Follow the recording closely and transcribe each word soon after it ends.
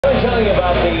telling you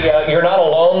about the You're Not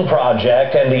Alone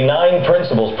project and the 9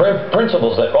 principles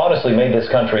that honestly made this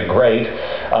country great.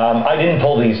 I didn't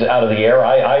pull these out of the air.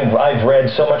 I've read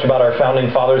so much about our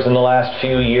founding fathers in the last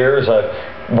few years.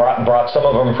 Brought some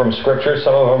of them from Scripture,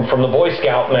 some of them from the Boy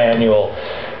Scout manual.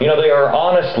 You know, they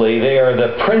are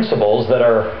the principles that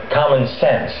are common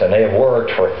sense, and they have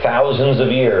worked for thousands of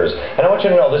years. And I want you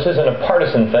to know, this isn't a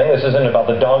partisan thing. This isn't about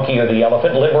the donkey or the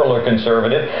elephant, liberal or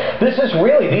conservative. This is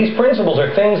really, these principles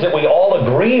are things that we all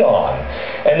agree on,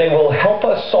 and they will help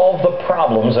us solve the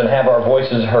problems and have our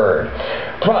voices heard.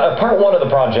 Part 1 of the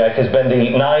project has been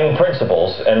the 9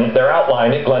 principles, and they're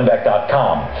outlined at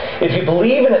glennbeck.com. If you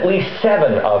believe in at least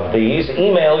 7 of these,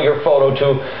 email your photo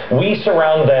to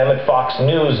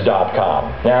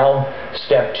wesurroundthem@foxnews.com. Now,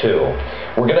 step 2.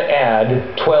 We're going to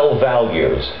add 12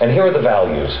 values, and here are the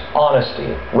values: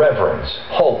 honesty, reverence,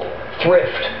 hope,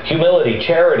 thrift, humility,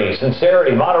 charity,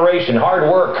 sincerity, moderation, hard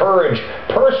work, courage,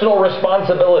 personal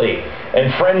responsibility,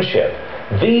 and friendship.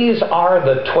 These are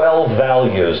the 12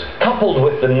 values, coupled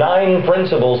with the 9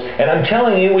 principles, and I'm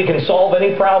telling you, we can solve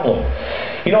any problem.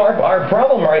 You know, our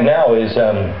problem right now is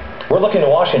we're looking to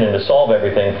Washington to solve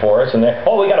everything for us, and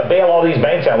we got to bail all these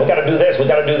banks out, we got to do this, we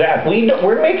got to do that.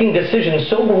 We're making decisions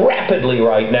so rapidly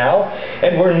right now,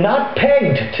 and we're not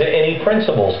pegged to any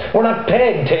principles. We're not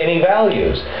pegged to any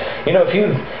values. You know, if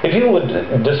you would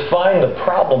define the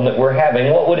problem that we're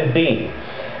having, what would it be?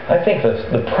 I think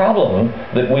the problem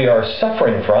that we are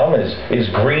suffering from is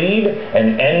greed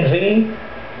and envy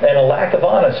and a lack of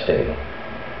honesty.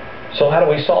 So how do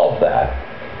we solve that?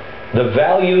 The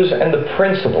values and the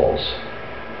principles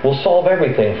will solve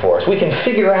everything for us. We can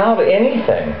figure out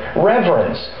anything.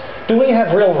 Reverence. Do we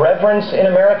have real reverence in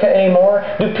America anymore?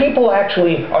 Do people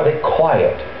actually, are they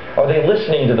quiet? Are they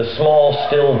listening to the small,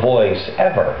 still voice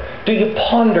ever? Do you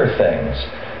ponder things?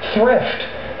 Thrift.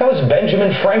 That was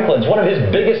Benjamin Franklin's, one of his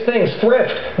biggest things,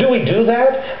 thrift. Do we do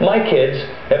that? My kids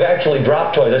have actually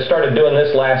dropped toys. I started doing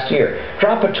this last year.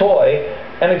 Drop a toy,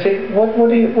 and I'd say, what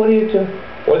do you do?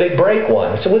 Or they break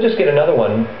one. So we'll just get another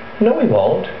one. No, we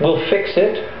won't. We'll fix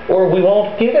it, or we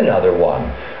won't get another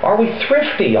one. Are we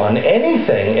thrifty on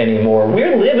anything anymore? We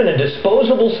live in a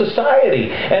disposable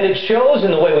society, and it shows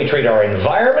in the way we treat our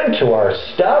environment, to our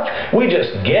stuff. We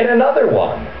just get another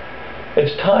one.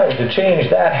 It's time to change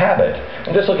that habit.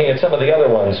 I'm just looking at some of the other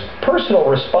ones. Personal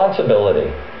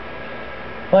responsibility.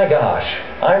 My gosh,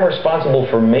 I'm responsible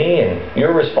for me, and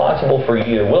you're responsible for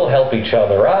you. We'll help each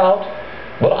other out,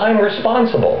 but I'm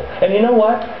responsible. And you know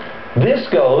what? This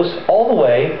goes all the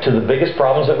way to the biggest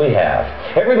problems that we have.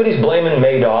 Everybody's blaming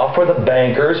Madoff or the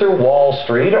bankers or Wall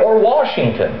Street or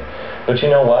Washington. But you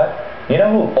know what? You know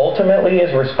who ultimately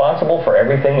is responsible for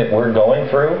everything that we're going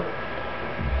through?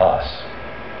 Us.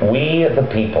 We the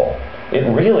people. It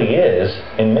really is,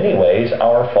 in many ways,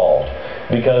 our fault,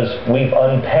 because we've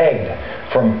unpegged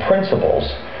from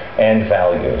principles and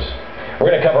values. We're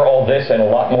going to cover all this and a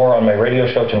lot more on my radio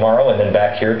show tomorrow, and then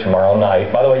back here tomorrow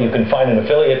night. By the way, you can find an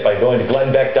affiliate by going to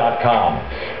glennbeck.com.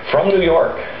 From New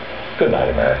York, good night,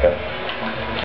 America.